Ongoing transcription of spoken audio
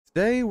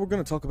Today we're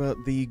going to talk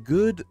about the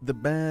good, the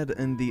bad,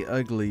 and the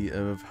ugly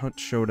of Hunt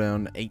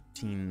Showdown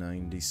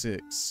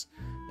 1896.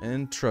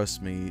 And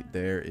trust me,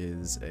 there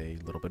is a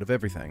little bit of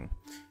everything.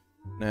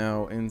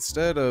 Now,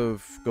 instead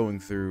of going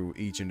through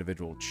each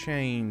individual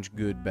change,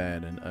 good,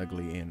 bad, and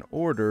ugly in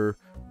order,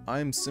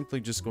 I'm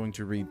simply just going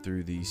to read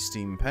through the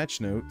Steam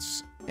patch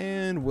notes,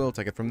 and we'll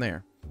take it from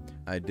there.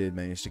 I did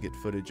manage to get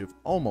footage of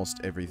almost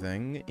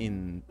everything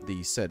in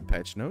the said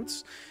patch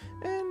notes,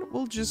 and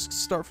we'll just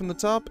start from the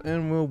top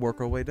and we'll work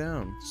our way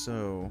down.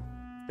 So,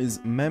 is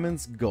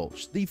Mammon's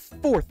Gulch the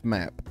fourth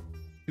map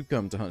to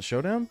come to Hunt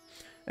Showdown?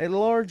 A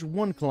large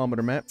 1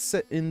 kilometer map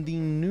set in the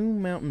new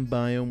mountain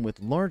biome with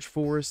large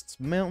forests,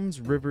 mountains,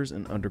 rivers,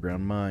 and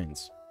underground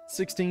mines.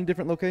 16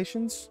 different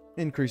locations,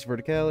 increased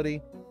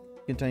verticality,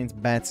 contains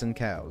bats and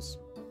cows.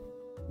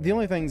 The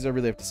only things I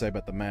really have to say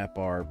about the map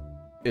are,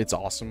 it's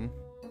awesome.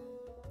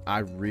 I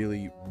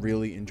really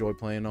enjoy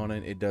playing on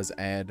it. It does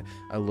add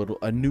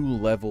a new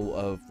level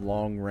of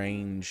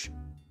long-range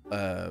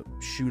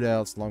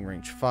shootouts,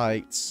 long-range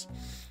fights.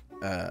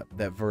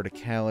 That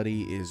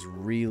verticality is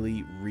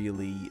really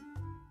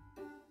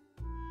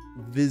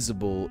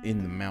visible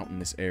in the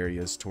mountainous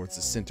areas towards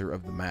the center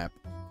of the map.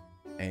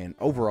 And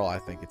overall, I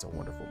think it's a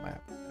wonderful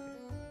map.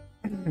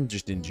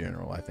 Just in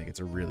general, I think it's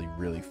a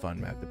really fun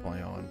map to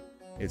play on.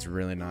 It's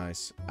really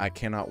nice. I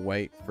cannot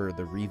wait for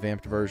the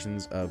revamped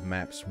versions of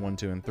maps 1,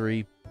 2, and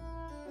 3.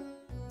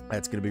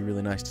 That's going to be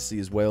really nice to see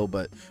as well,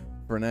 but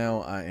for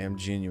now, I am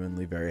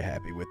genuinely very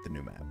happy with the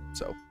new map.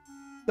 So,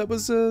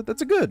 that's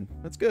good.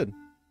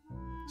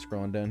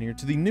 Scrolling down here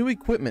to the new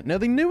equipment. Now,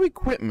 the new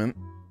equipment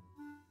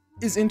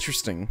is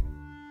interesting.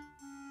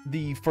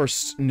 The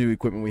first new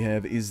equipment we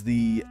have is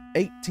the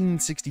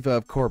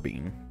 1865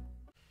 carbine.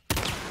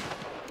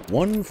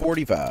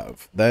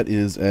 145. That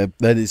is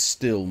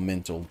still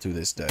mental to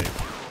this day.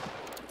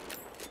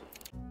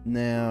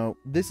 Now,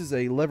 this is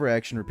a lever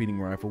action repeating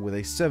rifle with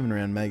a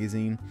 7-round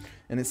magazine,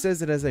 and it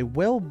says it has a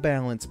well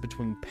balance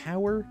between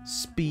power,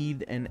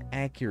 speed, and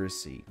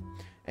accuracy.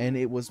 And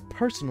it was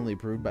personally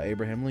approved by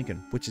Abraham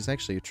Lincoln, which is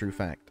actually a true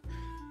fact.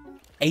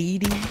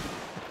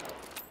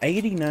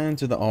 89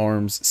 to the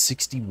arms,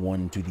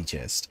 61 to the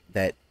chest.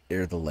 That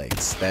are the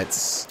legs. That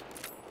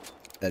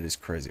is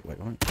crazy. Wait,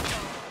 what?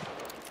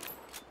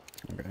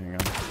 Okay, hang on.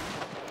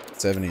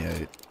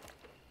 78.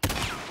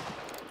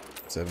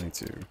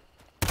 72.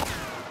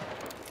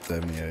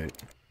 78.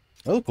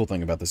 Another cool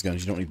thing about this gun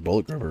is you don't need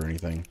bullet grubber or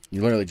anything.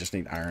 You literally just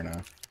need iron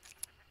eye.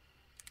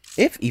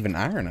 If even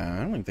iron eye. I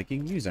don't even think you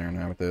can use iron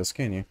eye with this,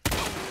 can you?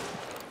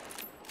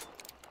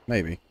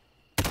 Maybe.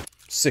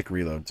 Sick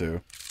reload,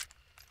 too.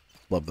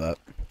 Love that.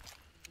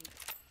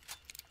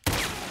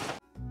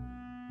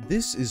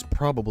 This is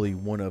probably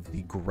one of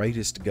the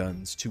greatest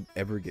guns to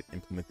ever get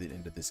implemented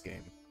into this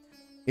game.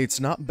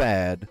 It's not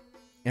bad,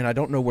 and I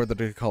don't know whether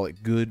to call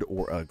it good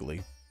or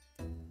ugly.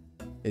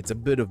 It's a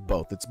bit of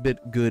both. It's a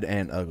bit good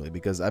and ugly,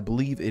 because I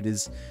believe it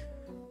is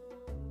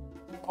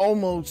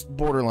almost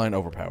borderline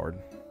overpowered.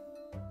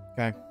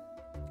 Okay?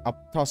 I'll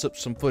toss up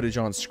some footage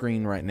on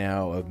screen right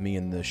now of me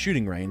in the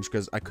shooting range,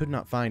 because I could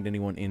not find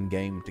anyone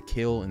in-game to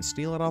kill and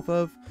steal it off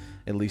of,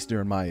 at least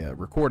during my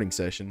recording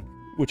session,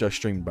 which I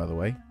streamed, by the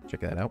way.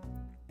 Check that out.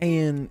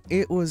 And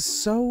it was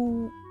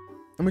so...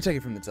 Let me take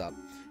it from the top.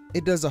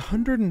 It does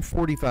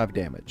 145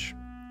 damage.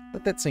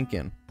 Let that sink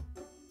in.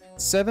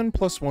 7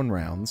 + 1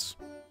 rounds.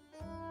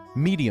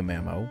 Medium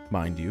ammo,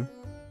 mind you.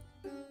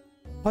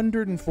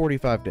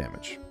 145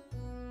 damage.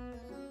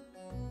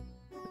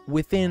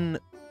 Within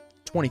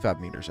 25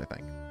 meters, I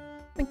think.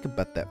 Think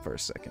about that for a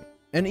second.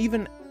 And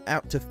even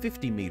out to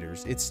 50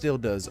 meters, it still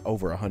does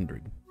over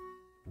 100.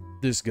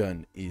 This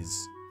gun is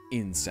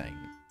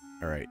insane.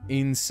 Alright,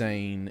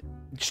 insane.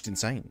 Just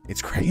insane.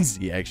 It's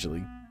crazy,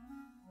 actually.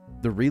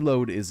 The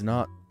reload is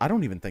not... I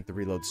don't even think the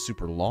reload's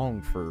super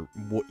long for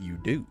what you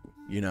do,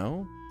 you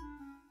know?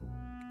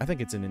 I think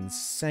it's an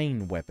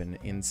insane weapon.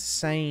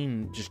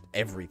 Insane just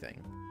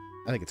everything.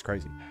 I think it's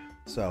crazy.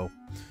 So,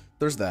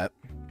 there's that.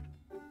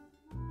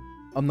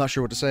 I'm not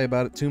sure what to say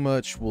about it too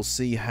much. We'll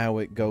see how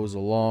it goes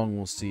along.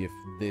 We'll see if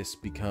this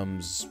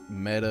becomes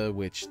meta,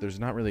 which there's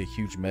not really a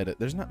huge meta.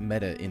 There's not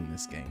meta in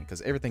this game,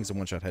 because everything's a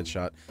one-shot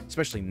headshot,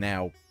 especially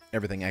now.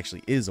 Everything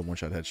actually is a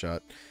one-shot headshot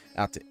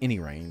out to any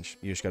range.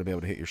 You just got to be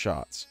able to hit your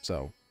shots.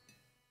 So,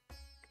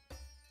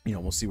 you know,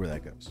 we'll see where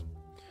that goes.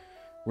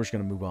 We're just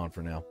going to move on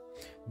for now.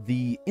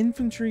 The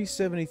Infantry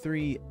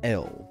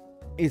 73L.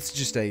 It's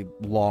just a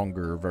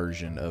longer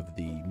version of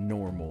the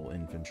normal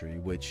infantry,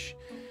 which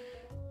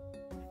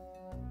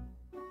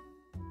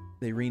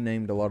they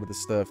renamed a lot of the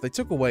stuff. They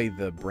took away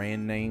the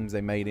brand names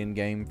they made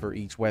in-game for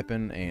each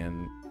weapon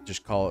and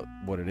just call it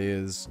what it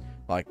is.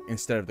 Like,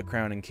 instead of the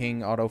Crown and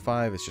King Auto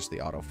 5, it's just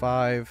the Auto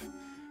 5.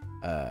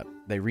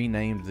 They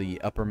renamed the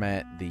upper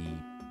mat the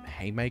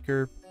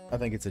Haymaker. I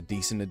think it's a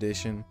decent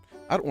addition.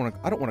 I don't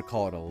want to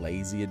call it a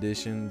lazy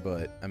addition,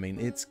 but I mean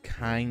it's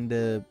kind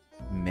of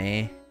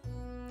meh.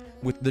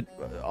 With the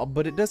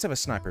but it does have a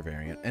sniper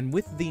variant, and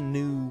with the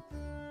new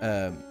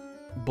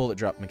bullet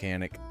drop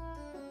mechanic,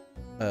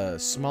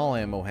 small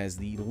ammo has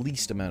the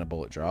least amount of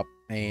bullet drop,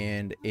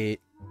 and it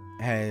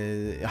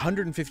has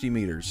 150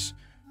 meters.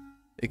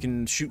 It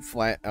can shoot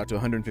flat out to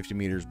 150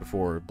 meters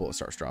before a bullet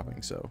starts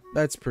dropping, so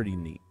that's pretty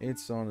neat.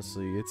 It's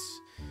honestly,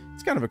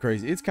 it's kind of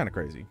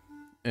crazy.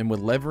 And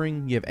with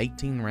levering, you have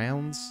 18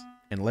 rounds,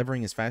 and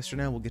levering is faster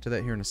now. We'll get to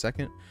that here in a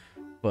second,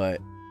 but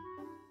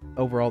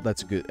overall,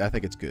 that's good. I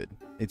think it's good.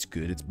 It's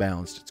good. It's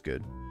balanced. It's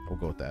good. We'll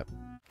go with that.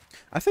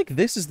 I think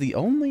this is the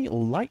only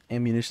light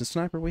ammunition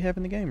sniper we have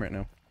in the game right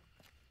now.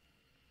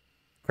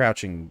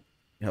 Crouching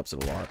helps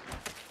it a lot.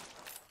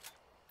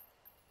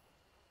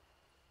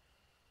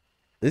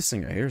 This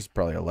thing right here is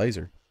probably a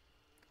laser.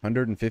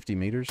 150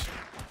 meters.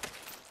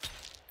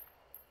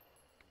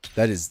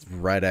 That is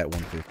right at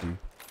 150.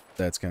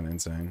 That's kind of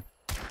insane.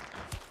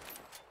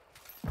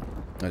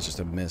 That's just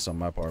a miss on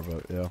my part,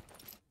 but yeah.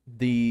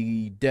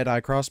 The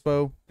Deadeye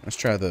crossbow. Let's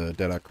try the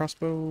Deadeye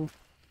crossbow.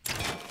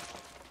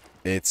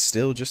 It's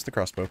still just the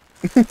crossbow.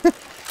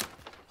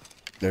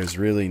 There's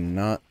really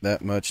not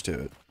that much to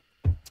it.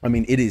 I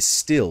mean, it is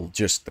still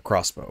just the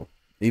crossbow,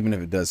 even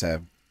if it does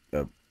have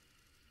a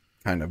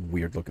kind of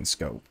weird looking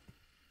scope.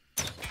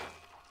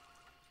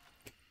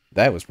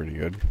 That was pretty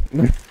good.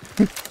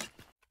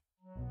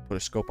 Put a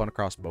scope on a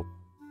crossbow.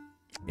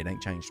 It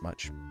ain't changed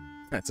much.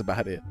 That's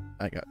about it.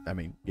 I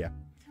mean, yeah.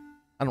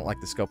 I don't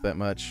like the scope that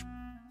much.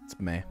 It's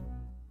meh.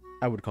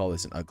 I would call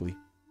this an ugly.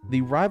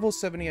 The Rival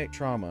 78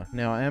 Trauma.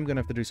 Now, I am going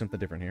to have to do something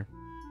different here.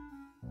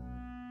 I'm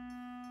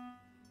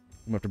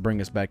going to have to bring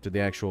us back to the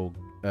actual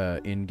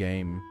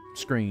in-game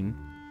screen.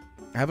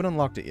 I haven't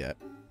unlocked it yet.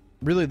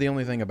 Really, the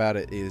only thing about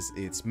it is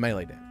its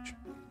melee damage.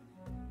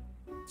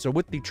 So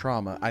with the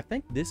Trauma, I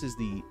think this is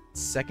the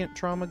second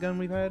Trauma gun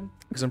we've had.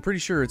 Because I'm pretty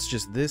sure it's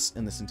just this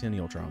and the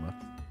Centennial Trauma.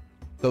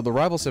 So the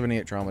Rival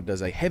 78 Trauma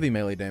does a heavy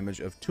melee damage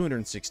of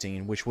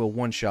 216, which will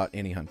one-shot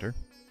any hunter.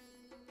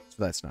 So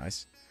that's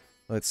nice.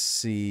 Let's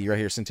see, right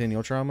here,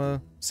 Centennial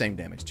Trauma, same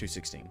damage,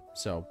 216.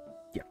 So,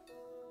 yeah.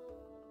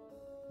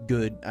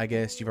 Good, I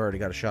guess. You've already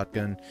got a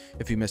shotgun.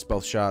 If you miss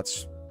both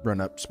shots, run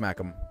up, smack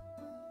them.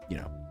 You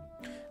know,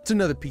 it's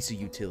another piece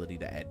of utility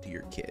to add to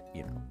your kit,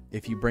 you know.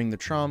 If you bring the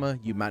Trauma,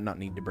 you might not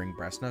need to bring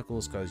Brass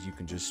Knuckles, because you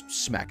can just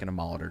smack in a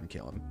Molitor and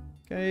kill him.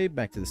 Okay,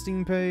 back to the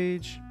Steam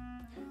page.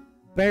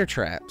 Bear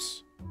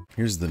traps.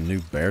 Here's the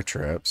new bear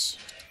traps.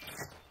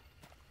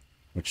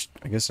 Which,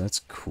 I guess that's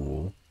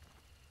cool.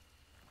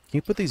 Can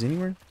you put these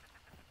anywhere?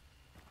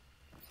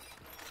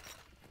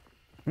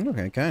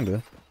 Okay,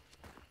 kinda.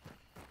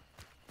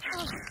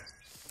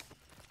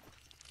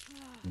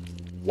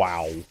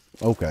 Wow.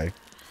 Okay.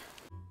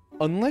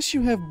 Unless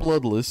you have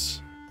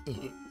Bloodless,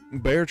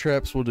 bear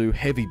traps will do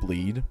heavy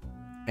bleed,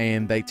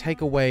 and they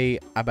take away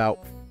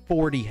about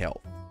 40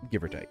 health,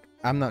 give or take.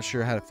 I'm not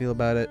sure how to feel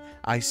about it.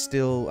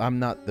 I'm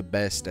not the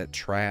best at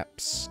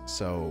traps,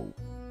 so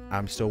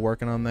I'm still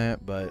working on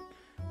that, but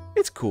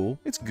it's cool.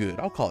 It's good.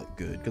 I'll call it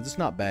good, because it's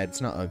not bad.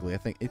 It's not ugly. I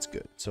think it's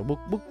good. So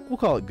we'll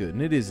call it good,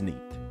 and it is neat.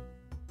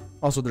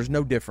 Also, there's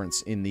no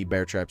difference in the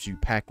bear traps you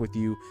pack with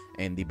you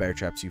and the bear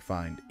traps you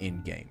find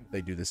in-game.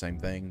 They do the same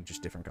thing,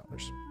 just different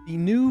colors. The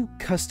new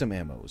custom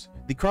ammos.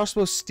 The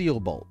crossbow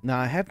steel bolt. Now,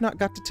 I have not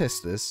got to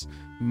test this.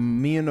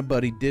 Me and a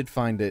buddy did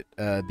find it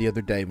the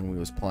other day when we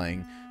was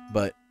playing,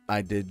 but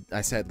I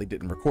sadly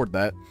didn't record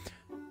that.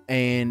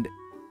 And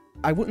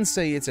I wouldn't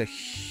say it's a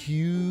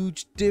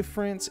huge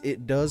difference.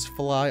 It does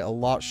fly a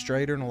lot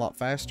straighter and a lot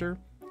faster,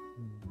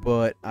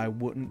 but I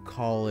wouldn't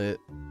call it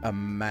a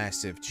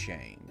massive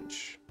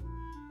change.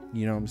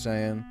 You know what I'm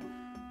saying?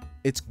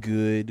 It's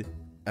good.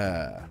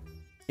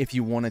 If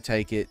you want to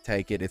take it,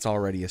 take it. It's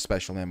already a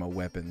special ammo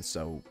weapon,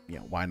 so, you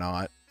know, why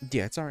not?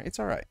 Yeah, it's alright. It's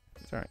alright.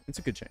 It's alright. It's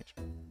a good change.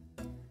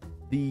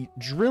 The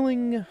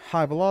drilling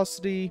high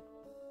velocity.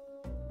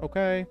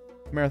 Okay.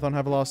 Marathon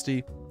high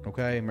velocity.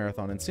 Okay.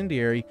 Marathon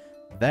incendiary.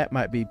 That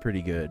might be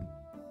pretty good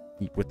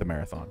with the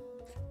marathon.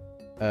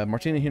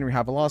 Martina Henry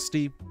high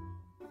velocity.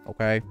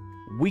 Okay.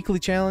 Weekly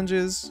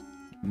challenges.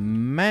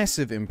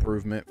 Massive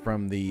improvement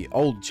from the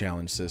old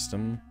challenge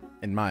system,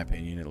 in my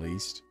opinion at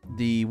least.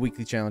 The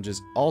weekly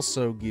challenges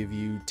also give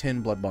you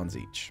 10 blood bonds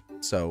each.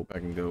 So I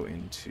can go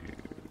into...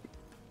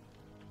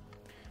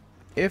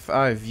 If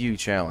I view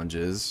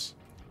challenges...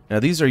 Now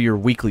these are your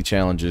weekly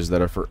challenges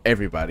that are for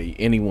everybody.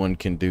 Anyone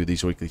can do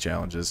these weekly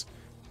challenges.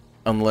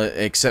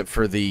 Except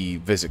for the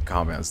visit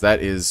compounds.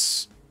 That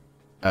is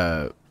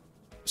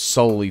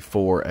solely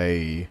for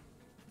a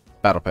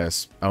Battle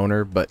Pass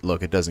owner, but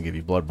look, it doesn't give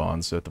you blood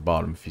bonds at the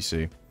bottom if you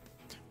see.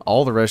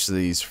 All the rest of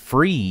these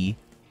free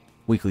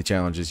weekly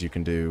challenges you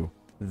can do,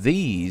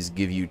 these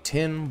give you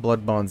 10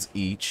 blood bonds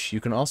each. You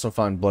can also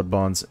find blood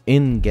bonds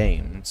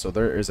in-game, so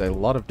there is a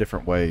lot of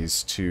different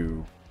ways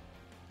to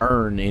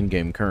earn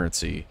in-game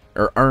currency,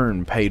 or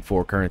earn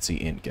paid-for currency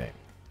in-game.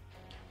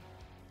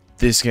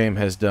 This game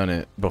has done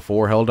it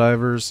before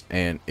Helldivers,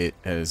 and it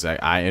has,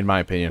 in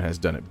my opinion, has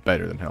done it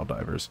better than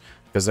Helldivers,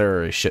 because there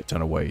are a shit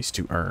ton of ways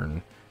to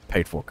earn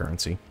paid-for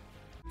currency.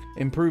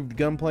 Improved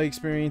gunplay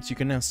experience. You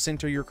can now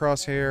center your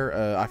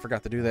crosshair. I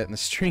forgot to do that in the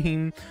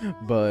stream,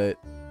 but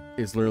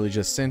it's literally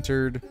just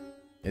centered.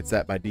 It's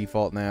that by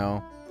default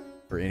now.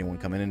 for anyone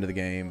coming into the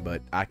game,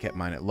 but I kept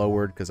mine at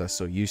lowered because I was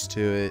so used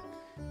to it.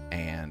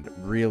 And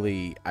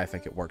really, I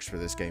think it works for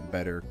this game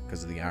better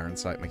because of the iron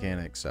sight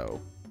mechanic. So,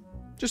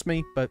 just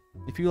me. But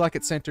if you like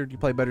it centered, you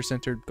play better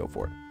centered, go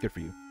for it. Good for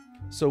you.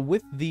 So,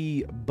 with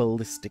the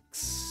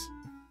ballistics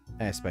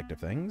aspect of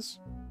things,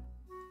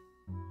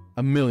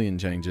 a million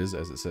changes,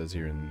 as it says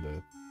here in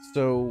the...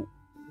 So,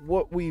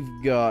 what we've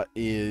got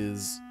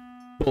is...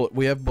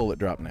 We have bullet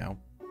drop now.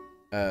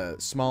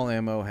 Small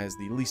ammo has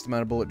the least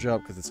amount of bullet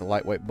drop because it's a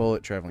lightweight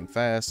bullet traveling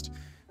fast.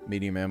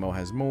 Medium ammo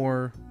has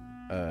more.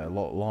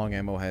 Long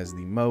ammo has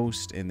the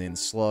most, and then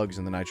slugs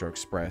and the Nitro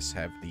Express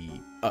have the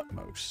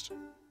utmost.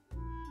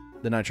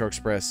 The Nitro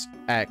Express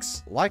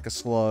acts like a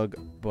slug,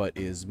 but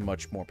is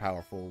much more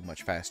powerful,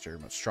 much faster,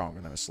 much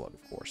stronger than a slug,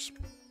 of course.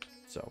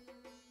 So,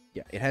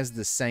 yeah, it has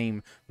the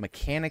same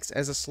mechanics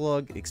as a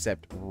slug,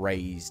 except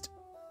raised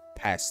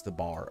past the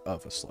bar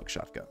of a slug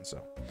shotgun.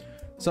 So,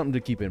 something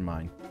to keep in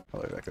mind. I'll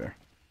lay it back there.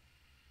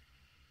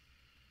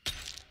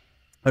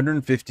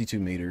 152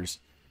 meters.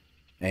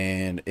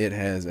 And it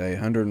has a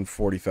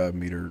 145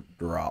 meter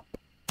drop.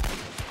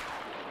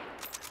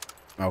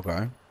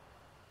 Okay.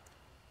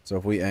 So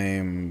if we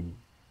aim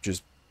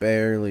just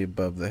barely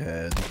above the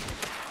head,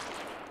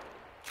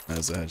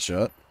 that's a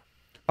headshot.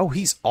 Oh,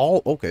 he's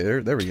all... Okay,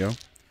 there we go.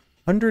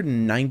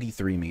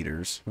 193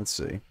 meters. Let's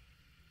see.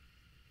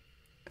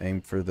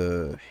 Aim for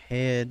the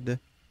head.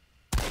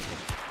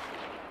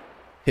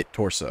 Hit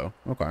torso.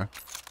 Okay.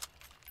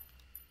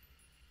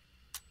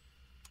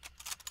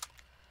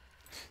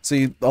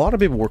 See, a lot of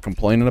people were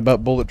complaining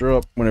about bullet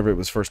drop whenever it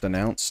was first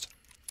announced.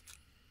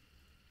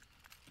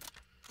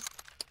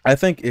 I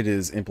think it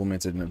is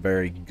implemented in a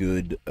very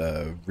good,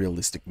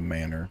 realistic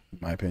manner, in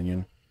my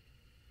opinion.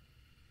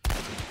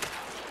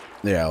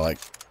 Yeah, like,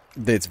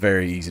 it's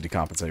very easy to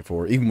compensate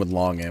for, even with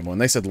long ammo.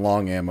 And they said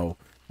long ammo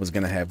was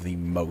going to have the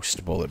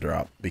most bullet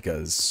drop,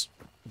 because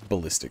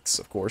ballistics,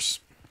 of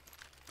course.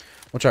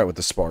 We'll try it with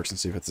the sparks and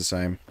see if it's the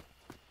same.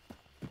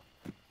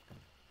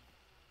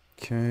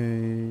 Okay,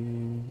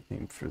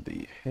 aim for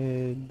the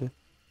head.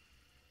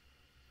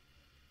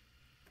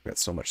 Got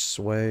so much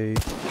sway.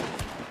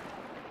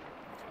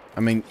 I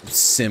mean,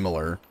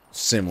 similar.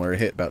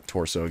 Hit about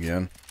torso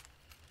again.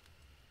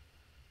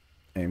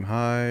 Aim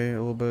high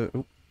a little bit.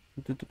 Oop.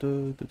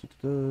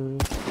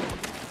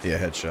 Yeah,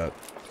 headshot.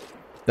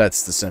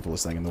 That's the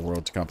simplest thing in the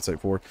world to compensate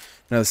for.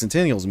 Now, the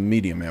Centennial's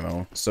medium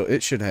ammo, so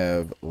it should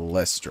have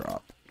less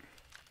drop.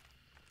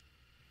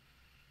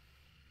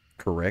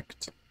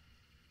 Correct.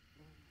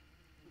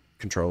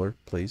 Controller,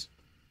 please.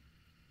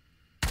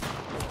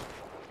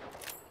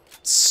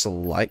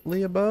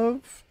 Slightly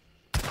above.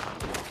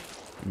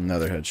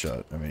 Another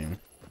headshot. I mean,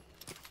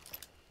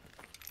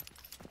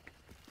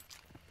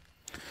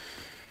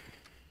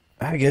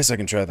 I guess I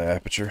can try the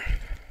aperture.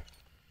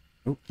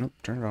 Oh, nope,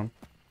 turn it on.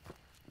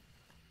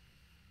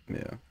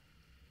 Yeah.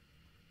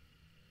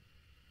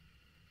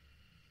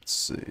 Let's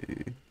see.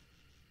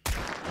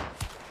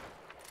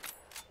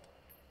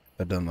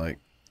 I've done like...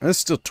 That's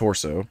still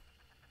torso.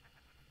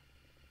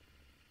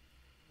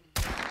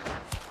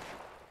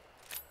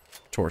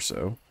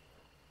 Torso.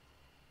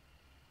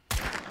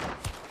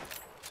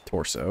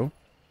 Torso.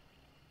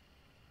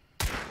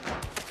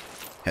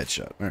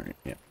 Headshot. Alright,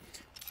 yeah.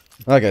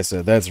 Like I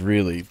said, that's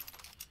really...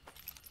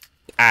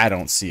 I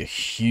don't see a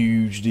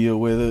huge deal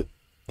with it,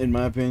 in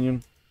my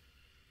opinion.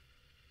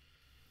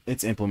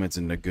 It's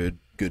implemented in a good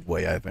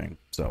way, I think.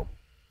 So,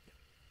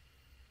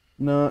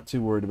 not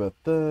too worried about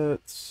that.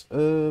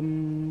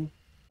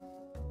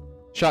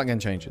 Shotgun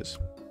changes.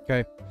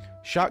 Okay.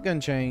 Shotgun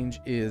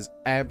change is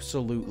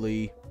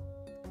absolutely...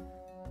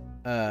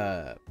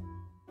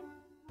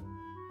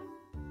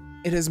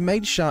 it has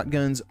made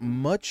shotguns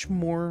much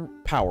more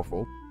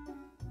powerful,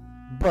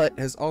 but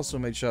has also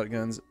made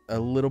shotguns a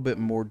little bit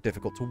more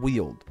difficult to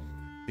wield,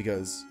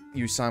 because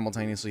you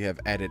simultaneously have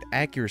added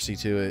accuracy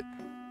to it,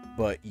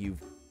 but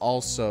you've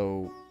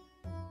also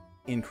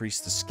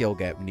increased the skill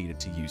gap needed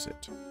to use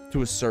it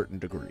to a certain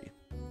degree.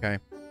 Okay.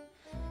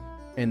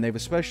 And they've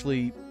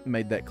especially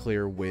made that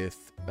clear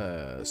with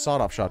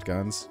sawed-off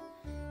shotguns,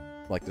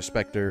 like the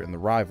Spectre and the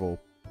Rival.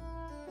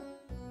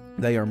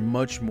 They are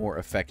much more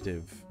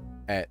effective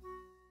at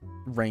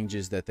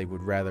ranges that they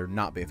would rather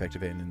not be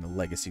effective in the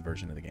legacy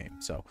version of the game.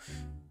 So,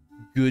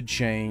 good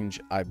change.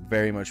 I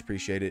very much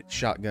appreciate it.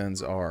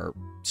 Shotguns are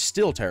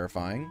still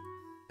terrifying.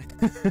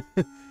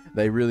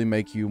 They really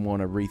make you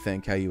want to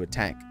rethink how you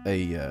attack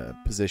a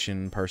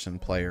position, person,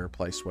 player,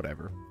 place,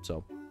 whatever.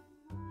 So,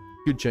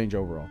 good change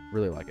overall.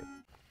 Really like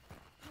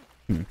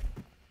it.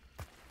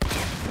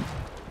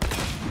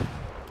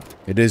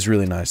 It is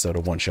really nice, though,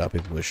 to one-shot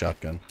people with a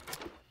shotgun.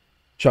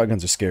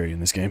 Shotguns are scary in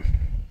this game.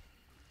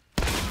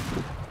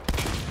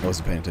 I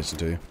wasn't paying attention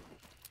to you.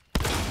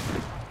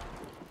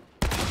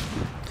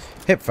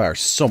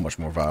 Hipfire's so much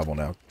more viable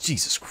now.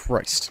 Jesus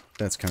Christ.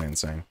 That's kind of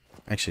insane.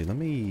 Actually, let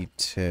me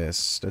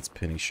test. That's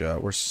penny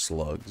shot. Where's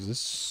slugs?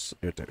 This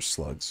right there,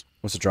 slugs.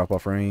 What's the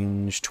drop-off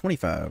range?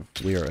 25.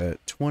 We are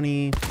at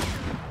 20.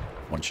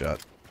 One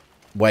shot.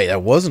 Wait,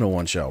 that wasn't a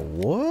one shot.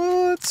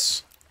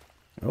 What?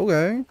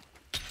 Okay.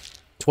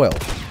 12.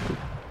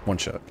 One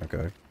shot,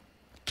 okay.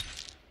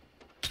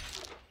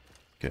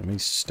 Okay, let me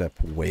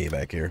step way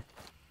back here.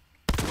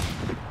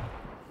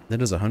 That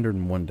does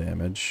 101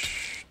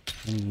 damage.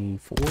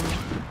 24?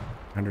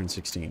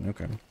 116,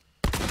 okay.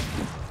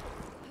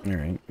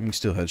 Alright, you can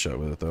still headshot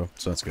with it though,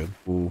 so that's good.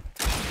 Ooh.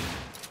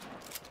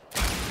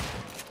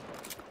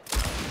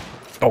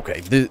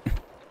 Okay,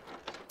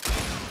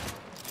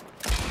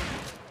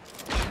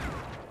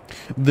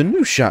 the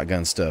new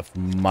shotgun stuff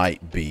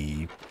might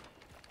be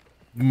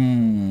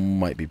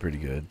pretty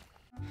good.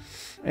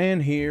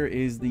 And here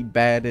is the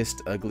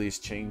baddest,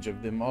 ugliest change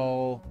of them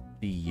all,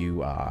 the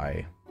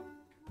UI.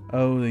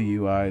 Oh, the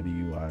UI, the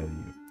UI, the UI.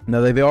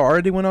 Now, they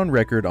already went on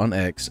record on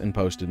X and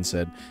posted and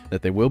said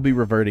that they will be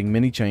reverting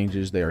many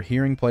changes. They are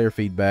hearing player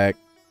feedback.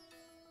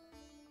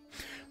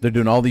 They're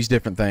doing all these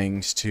different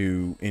things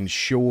to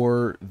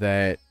ensure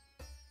that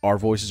our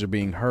voices are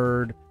being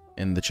heard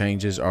and the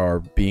changes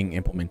are being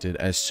implemented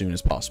as soon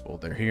as possible.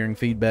 They're hearing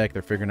feedback.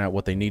 They're figuring out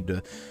what they need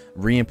to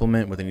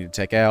re-implement, what they need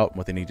to take out,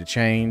 what they need to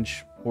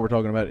change. What we're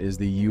talking about is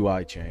the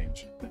UI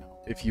change.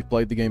 If you've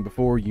played the game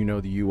before, you know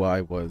the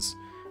UI was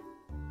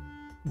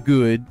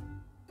good.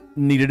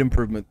 Needed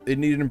improvement. It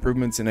needed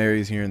improvements in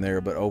areas here and there,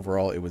 but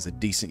overall it was a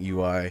decent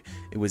UI.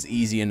 It was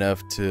easy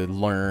enough to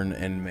learn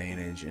and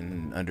manage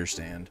and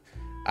understand.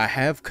 I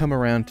have come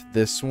around to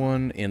this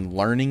one in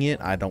learning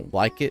it. I don't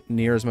like it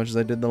near as much as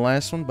I did the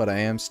last one, but I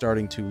am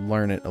starting to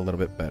learn it a little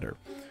bit better.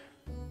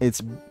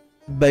 It's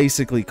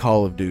basically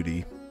Call of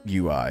Duty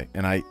UI,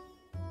 and I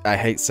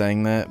hate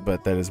saying that,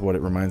 but that is what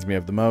it reminds me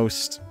of the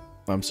most.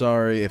 I'm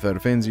sorry if that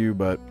offends you,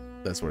 but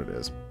that's what it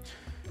is.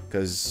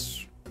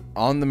 Because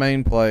on the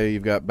main play,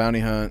 you've got Bounty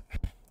Hunt,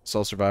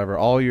 Soul Survivor,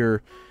 all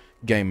your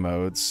game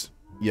modes.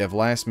 You have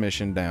Last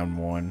Mission down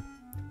 1.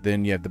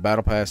 Then you have the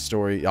Battle Pass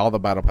story, all the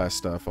Battle Pass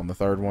stuff on the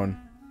 3rd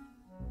one.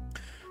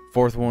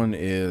 4th one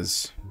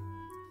is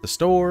the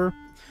store.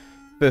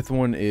 5th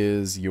one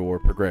is your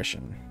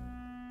progression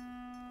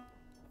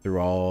through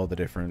all the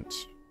different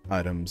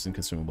items and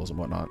consumables and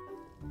whatnot.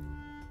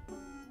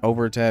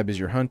 Over a tab is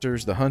your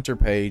hunters. The hunter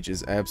page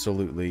is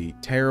absolutely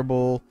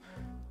terrible.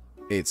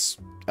 It's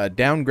a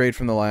downgrade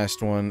from the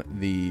last one.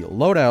 The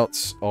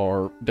loadouts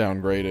are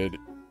downgraded.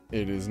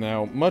 It is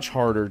now much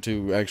harder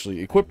to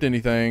actually equip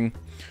anything.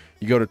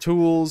 You go to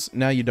tools,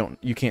 now you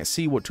can't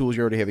see what tools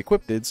you already have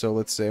equipped. So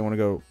let's say I want to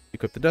go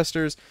equip the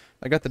dusters.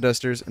 I got the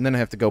dusters, and then I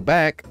have to go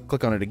back,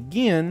 click on it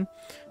again,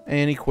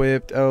 and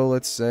equipped. Oh,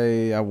 let's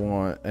say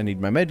I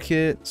need my med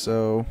kit,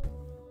 so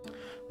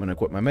I'm gonna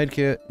equip my med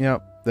kit.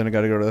 Yep. Then I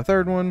got to go to the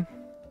 3rd one.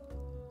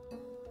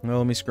 Well,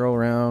 let me scroll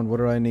around. What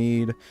do I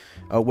need?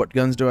 What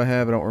guns do I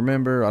have? I don't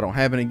remember. I don't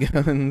have any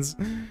guns.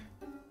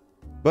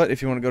 But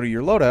if you want to go to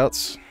your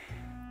loadouts,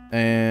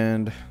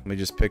 and let me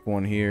just pick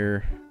one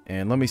here,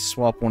 and let me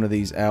swap one of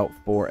these out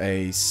for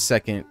a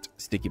 2nd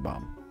sticky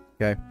bomb.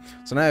 Okay,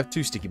 so now I have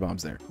 2 sticky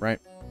bombs there, right?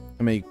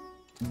 Let me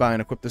buy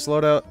and equip this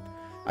loadout.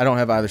 I don't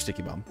have either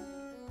sticky bomb,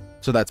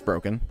 so that's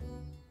broken.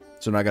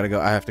 So now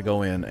I have to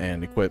go in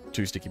and equip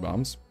 2 sticky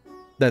bombs.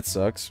 That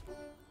sucks.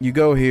 You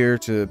go here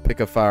to pick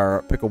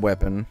a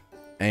weapon,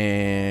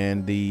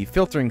 and the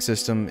filtering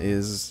system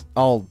is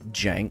all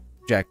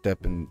jacked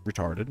up and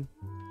retarded.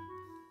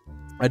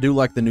 I do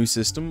like the new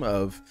system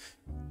of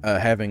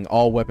having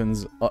all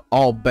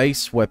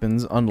base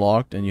weapons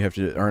unlocked, and you have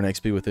to earn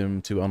XP with them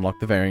to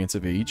unlock the variants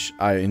of each.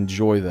 I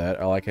enjoy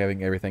that. I like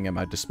having everything at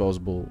my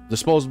disposal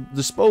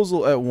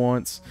at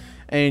once,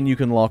 and you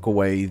can lock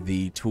away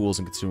the tools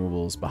and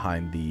consumables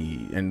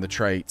and the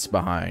traits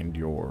behind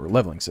your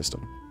leveling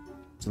system.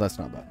 So that's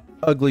not bad.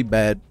 Ugly,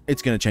 bad.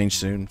 It's going to change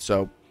soon,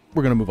 so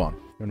we're going to move on.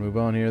 We're going to move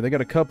on here. They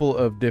got a couple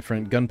of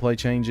different gunplay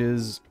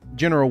changes,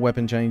 general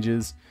weapon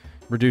changes,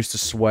 reduced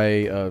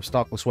sway of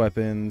stockless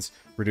weapons,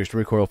 reduced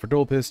recoil for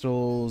dual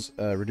pistols,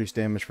 reduced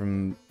damage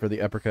for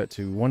the uppercut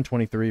to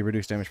 123,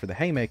 reduced damage for the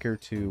haymaker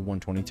to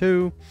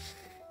 122,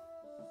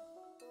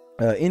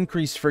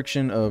 increased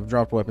friction of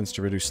dropped weapons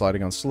to reduce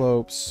sliding on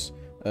slopes,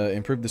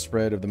 improved the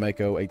spread of the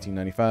Mako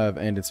 1895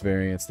 and its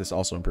variants. This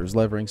also improves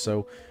levering.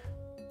 So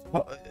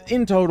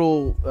in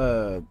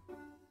total,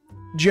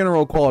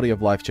 general quality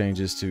of life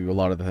changes to a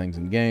lot of the things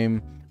in the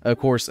game. Of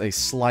course, a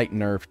slight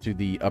nerf to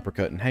the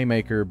uppercut and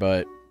haymaker,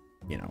 but,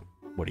 you know,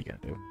 what are you gonna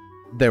do?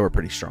 They were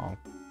pretty strong.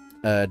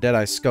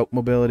 Deadeye scope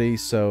mobility,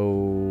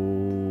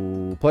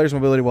 so players'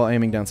 mobility while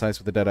aiming down sights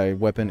with the Deadeye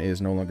weapon is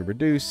no longer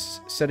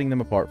reduced, setting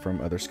them apart from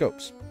other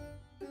scopes.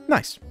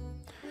 Nice.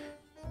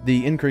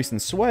 The increase in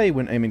sway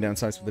when aiming down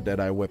sights with the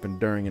Deadeye weapon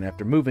during and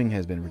after moving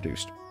has been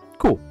reduced.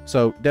 Cool.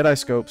 So, Deadeye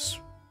scopes,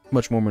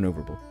 much more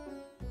maneuverable.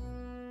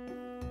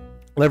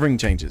 Levering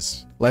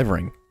changes.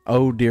 Levering.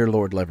 Oh dear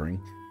lord,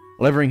 levering.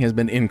 Levering has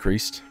been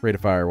increased, rate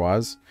of fire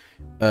wise.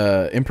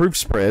 Improved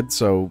spread,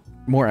 so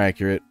more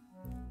accurate.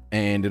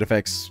 And it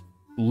affects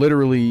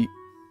literally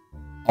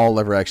all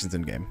lever actions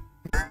in game.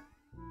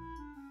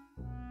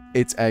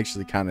 It's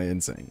actually kind of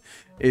insane.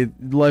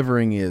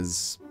 Levering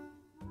is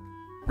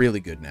really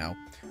good now.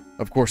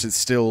 Of course, it's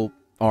still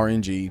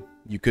RNG.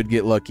 You could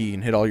get lucky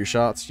and hit all your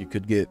shots. You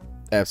could get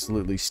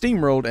absolutely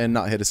steamrolled and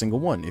not hit a single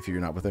one if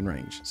you're not within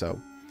range. So,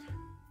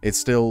 It's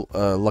still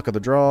luck of the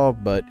draw,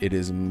 but it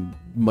is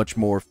much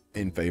more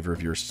in favor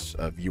of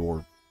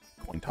your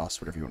coin toss,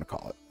 whatever you want to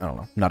call it. I don't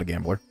know. Not a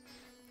gambler.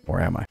 Or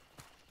am I?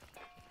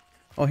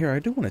 Oh, here, I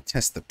do want to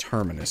test the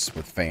terminus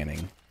with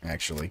fanning,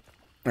 actually.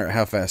 Alright,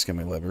 how fast can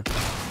we lever?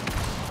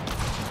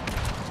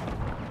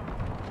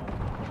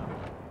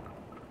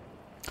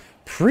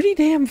 Pretty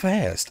damn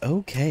fast.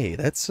 Okay,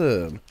 that's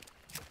kind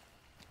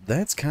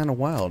of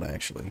wild,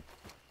 actually.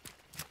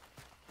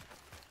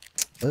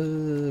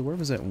 Where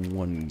was that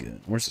one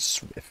gun? Where's the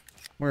Swift?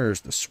 Where's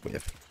the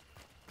Swift?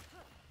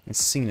 I've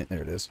seen it.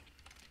 There it is.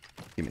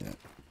 Give me that.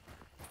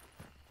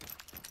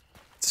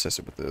 Let's test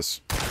it with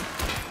this.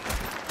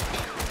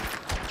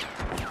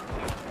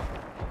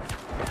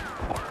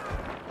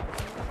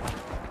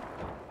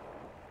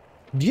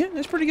 Yeah,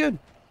 that's pretty good.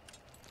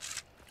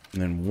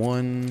 And then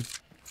 1,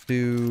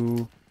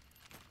 2.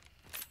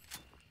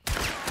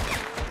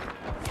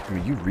 I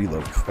mean, you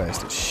reload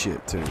fast as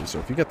shit too. So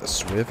if you got the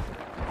Swift,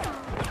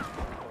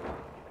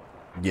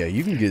 yeah,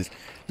 you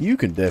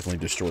can definitely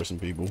destroy some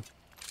people.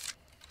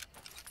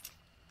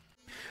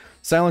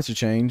 Silencer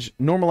change.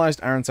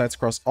 Normalized iron sights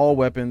across all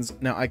weapons.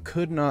 Now, I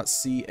could not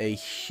see a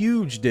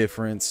huge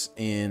difference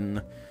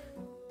in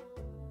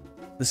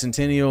the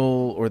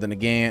Centennial or the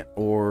Nagant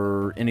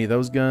or any of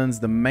those guns.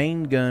 The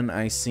main gun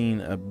I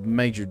seen a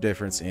major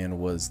difference in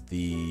was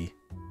the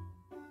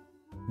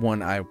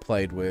one I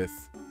played with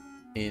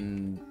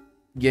in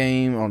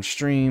game on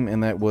stream,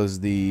 and that was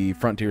the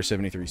Frontier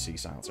 73C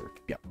silencer.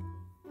 Yep.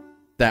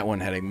 That one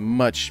had a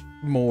much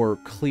more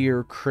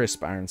clear,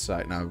 crisp iron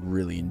sight, and I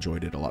really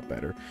enjoyed it a lot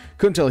better.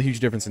 Couldn't tell a huge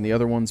difference in the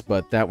other ones,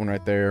 but that one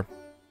right there.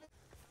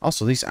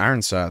 Also, these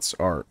iron sights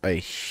are a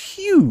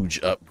huge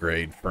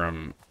upgrade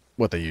from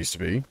what they used to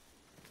be.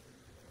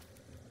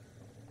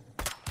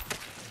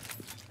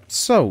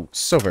 So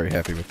very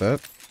happy with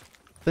that.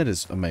 That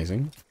is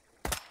amazing.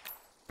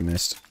 I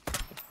missed.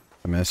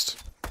 I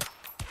missed.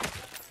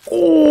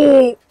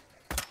 Oh!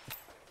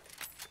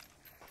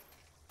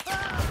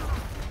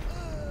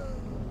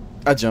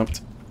 I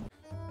jumped.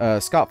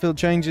 Scott field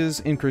changes,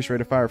 increased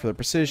rate of fire for the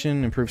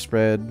precision, improved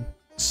spread,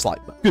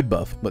 slight buff. Good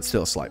buff, but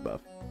still a slight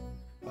buff.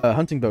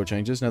 Hunting bow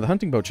changes. Now the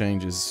hunting bow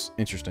change is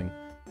interesting.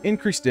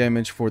 Increased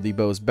damage for the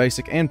bow's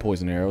basic and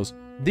poison arrows.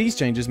 These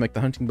changes make the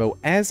hunting bow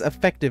as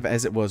effective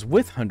as it was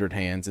with 100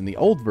 hands in the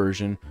old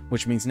version,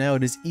 which means now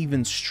it is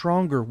even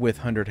stronger with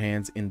 100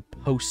 hands in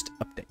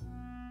post-update.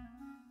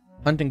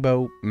 Hunting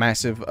bow,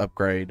 massive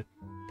upgrade.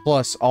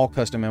 Plus, all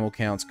custom ammo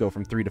counts go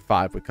from 3 to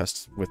 5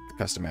 with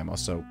custom ammo,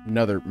 so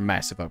another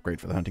massive upgrade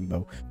for the hunting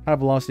bow. High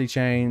velocity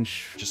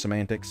change, just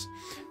semantics.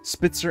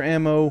 Spitzer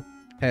ammo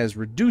has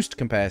reduced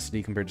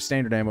capacity compared to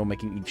standard ammo,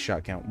 making each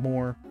shot count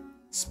more.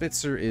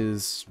 Spitzer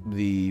is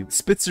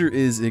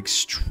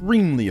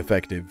extremely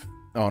effective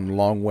on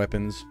long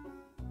weapons,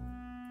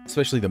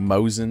 especially the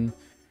Mosin,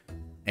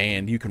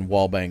 and you can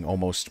wallbang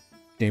almost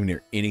damn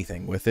near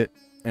anything with it.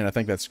 And I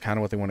think that's kind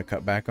of what they want to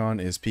cut back on,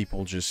 is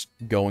people just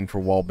going for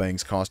wall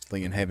bangs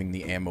constantly and having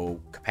the ammo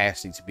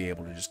capacity to be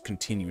able to just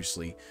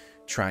continuously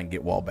try and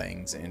get wall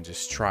bangs and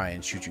just try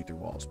and shoot you through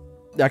walls.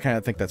 I kind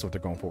of think that's what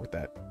they're going for with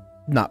that.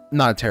 Not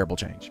a terrible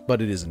change,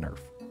 but it is a nerf.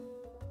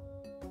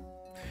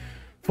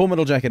 Full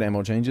Metal Jacket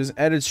ammo changes.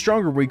 Added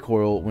stronger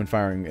recoil when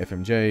firing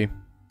FMJ.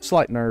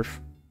 Slight nerf.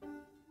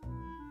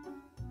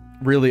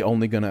 Really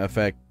only going to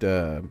affect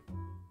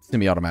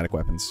semi-automatic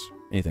weapons.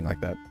 Anything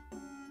like that.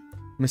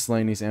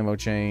 Miscellaneous ammo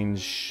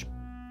change.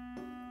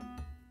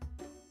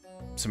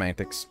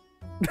 Semantics.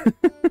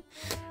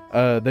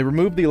 They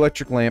removed the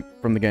electric lamp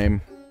from the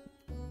game.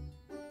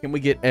 Can we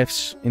get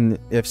F's in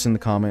the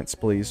comments,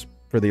 please,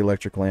 for the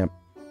electric lamp?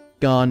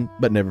 Gone,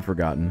 but never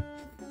forgotten.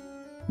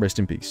 Rest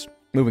in peace.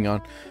 Moving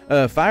on.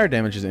 Fire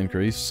damage is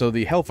increased, so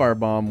the Hellfire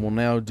Bomb will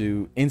now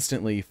do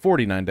instantly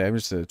 49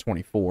 damage instead of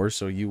 24,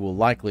 so you will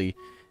likely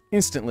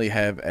instantly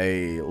have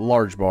a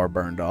large bar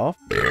burned off.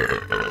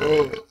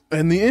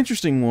 And the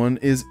interesting one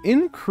is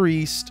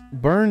increased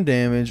burn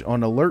damage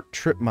on alert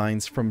trip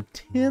mines from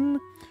 10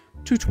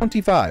 to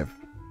 25.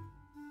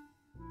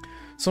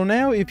 So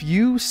now if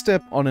you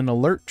step on an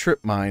alert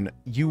trip mine,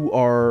 you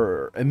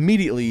are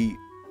immediately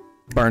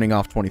burning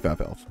off 25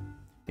 health.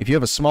 If you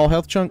have a small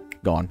health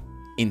chunk, gone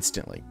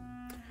instantly.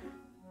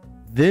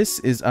 This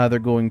is either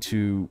going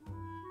to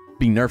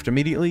be nerfed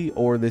immediately,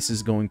 or this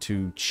is going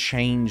to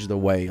change the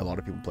way a lot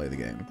of people play the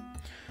game.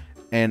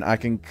 And I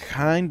can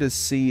kind of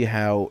see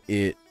how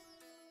it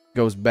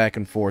goes back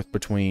and forth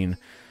between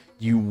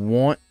you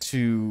want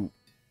to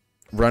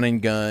run and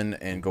gun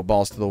and go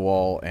balls to the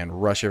wall and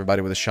rush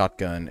everybody with a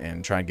shotgun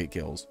and try and get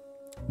kills.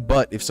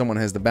 But if someone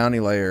has the bounty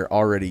layer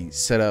already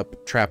set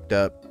up, trapped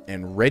up,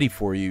 and ready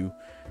for you,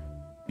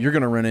 you're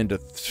going to run into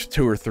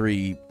 2 or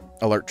 3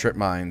 alert trip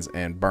mines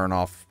and burn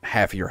off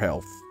half of your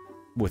health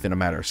within a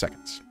matter of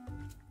seconds.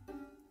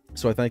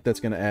 So I think that's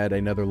going to add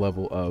another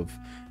level of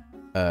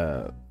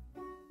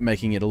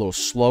making it a little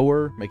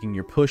slower, making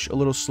your push a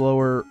little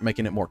slower,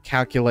 making it more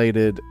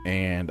calculated,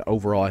 and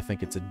overall I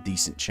think it's a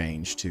decent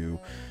change to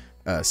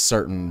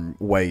certain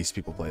ways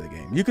people play the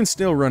game. You can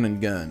still run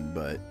and gun,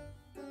 but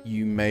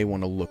you may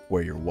want to look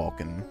where you're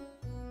walking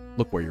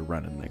look where you're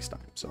running next time.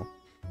 So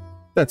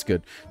that's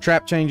good.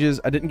 Trap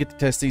changes. I didn't get to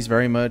test these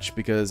very much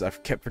because I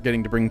kept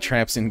forgetting to bring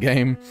traps in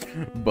game,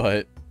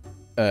 but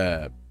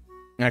I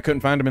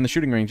couldn't find them in the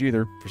shooting range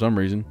either for some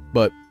reason.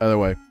 But either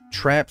way,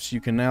 traps,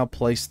 you can now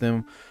place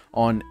them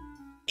on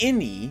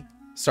any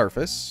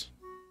surface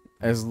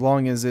as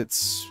long as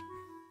it's,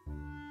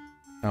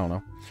 I don't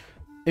know.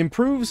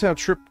 Improves how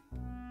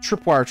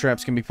tripwire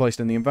traps can be placed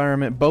in the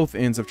environment. Both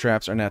ends of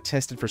traps are now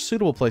tested for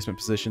suitable placement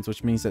positions,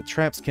 which means that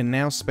traps can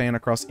now span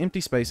across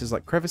empty spaces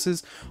like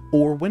crevices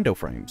or window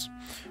frames.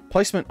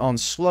 Placement on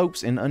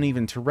slopes and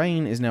uneven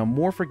terrain is now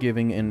more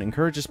forgiving and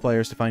encourages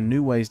players to find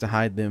new ways to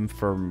hide them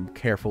from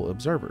careful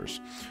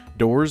observers.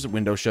 Doors,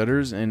 window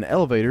shutters, and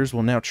elevators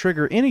will now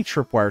trigger any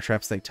tripwire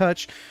traps they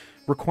touch,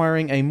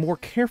 requiring a more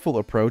careful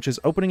approach, as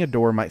opening a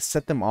door might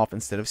set them off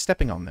instead of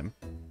stepping on them.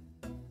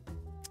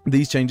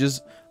 These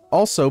changes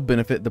also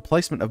benefit the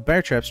placement of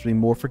bear traps to be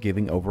more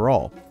forgiving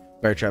overall.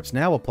 Bear traps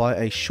now apply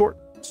a short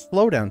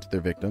slowdown to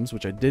their victims,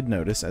 which I did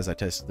notice as I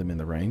tested them in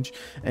the range,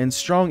 and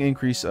strong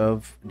increase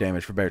of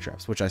damage for bear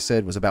traps, which I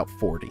said was about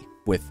 40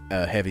 with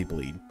a heavy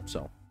bleed.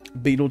 So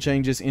beetle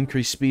changes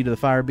increase speed of the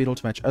fire beetle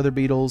to match other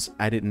beetles.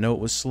 I didn't know it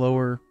was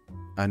slower.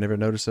 I never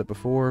noticed it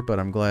before, but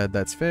I'm glad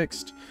that's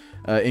fixed.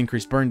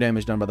 Increased burn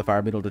damage done by the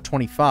fire beetle to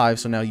 25,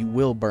 so now you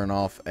will burn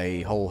off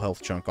a whole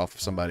health chunk off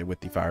of somebody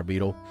with the fire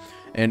beetle.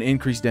 And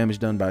increased damage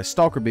done by a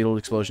stalker beetle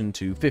explosion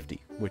to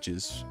 50, which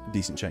is a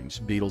decent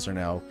change. Beetles are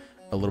now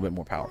a little bit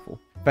more powerful.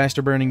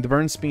 Faster burning. The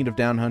burn speed of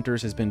down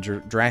hunters has been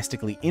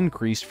drastically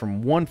increased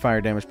from 1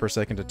 fire damage per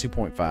second to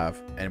 2.5,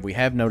 and we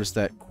have noticed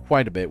that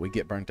quite a bit. We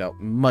get burnt out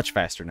much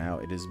faster now.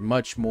 It is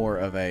much more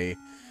of a,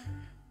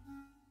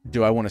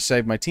 do I want to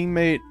save my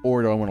teammate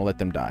or do I want to let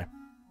them die?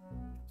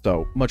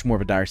 So, much more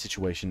of a dire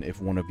situation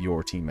if one of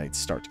your teammates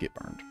start to get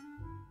burned.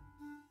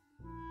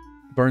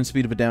 Burn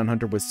speed of a down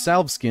hunter with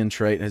salve skin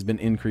trait has been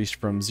increased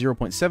from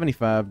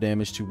 0.75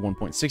 damage to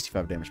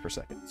 1.65 damage per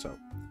second. So,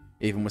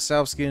 even with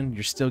salve skin,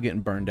 you're still getting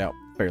burned out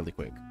fairly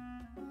quick.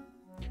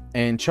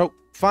 And choke,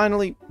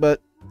 finally,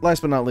 but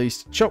last but not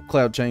least, choke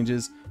cloud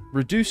changes.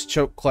 Reduce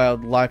choke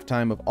cloud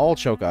lifetime of all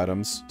choke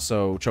items,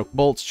 so choke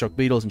bolts, choke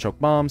beetles, and choke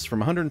bombs, from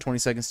 120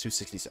 seconds to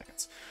 60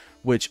 seconds,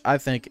 which I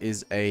think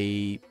is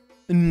a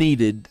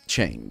needed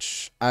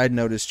change. I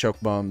noticed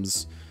choke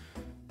bombs.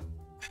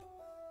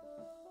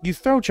 You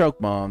throw choke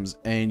bombs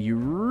and you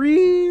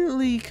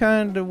really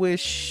kind of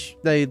wish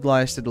they'd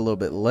lasted a little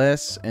bit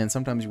less, and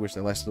sometimes you wish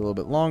they lasted a little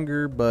bit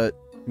longer, but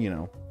you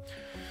know,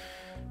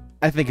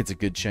 I think it's a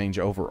good change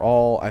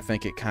overall. I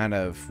think it kind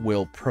of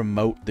will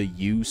promote the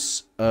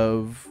use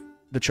of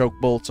the choke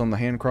bolts on the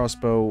hand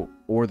crossbow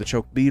or the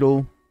choke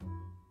beetle.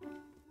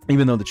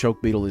 Even though the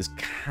choke beetle is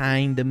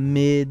kind of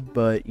mid,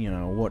 but, you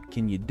know, what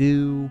can you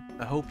do?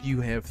 I hope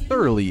you have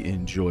thoroughly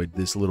enjoyed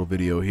this little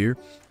video here.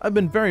 I've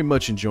been very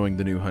much enjoying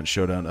the new Hunt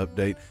Showdown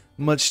update,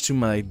 much to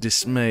my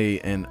dismay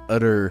and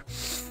utter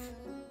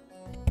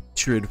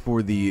hatred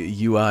for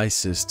the UI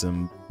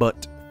system,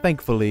 but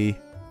thankfully,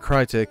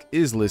 Crytek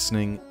is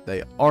listening,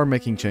 they are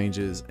making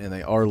changes, and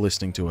they are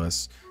listening to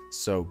us,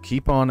 so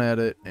keep on at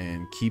it,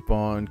 and keep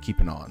on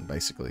keeping on,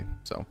 basically.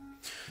 So,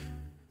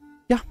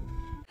 yeah.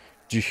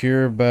 Did you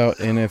hear about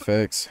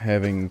NFX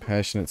having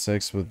passionate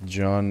sex with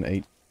John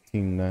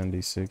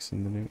 1896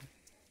 in the new?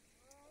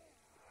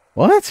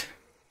 What?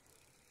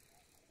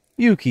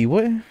 Yuki,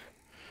 what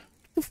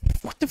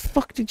the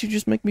fuck did you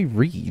just make me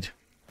read?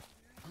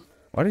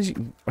 Why did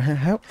you,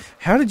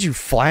 how did you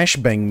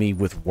flashbang me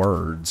with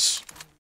words?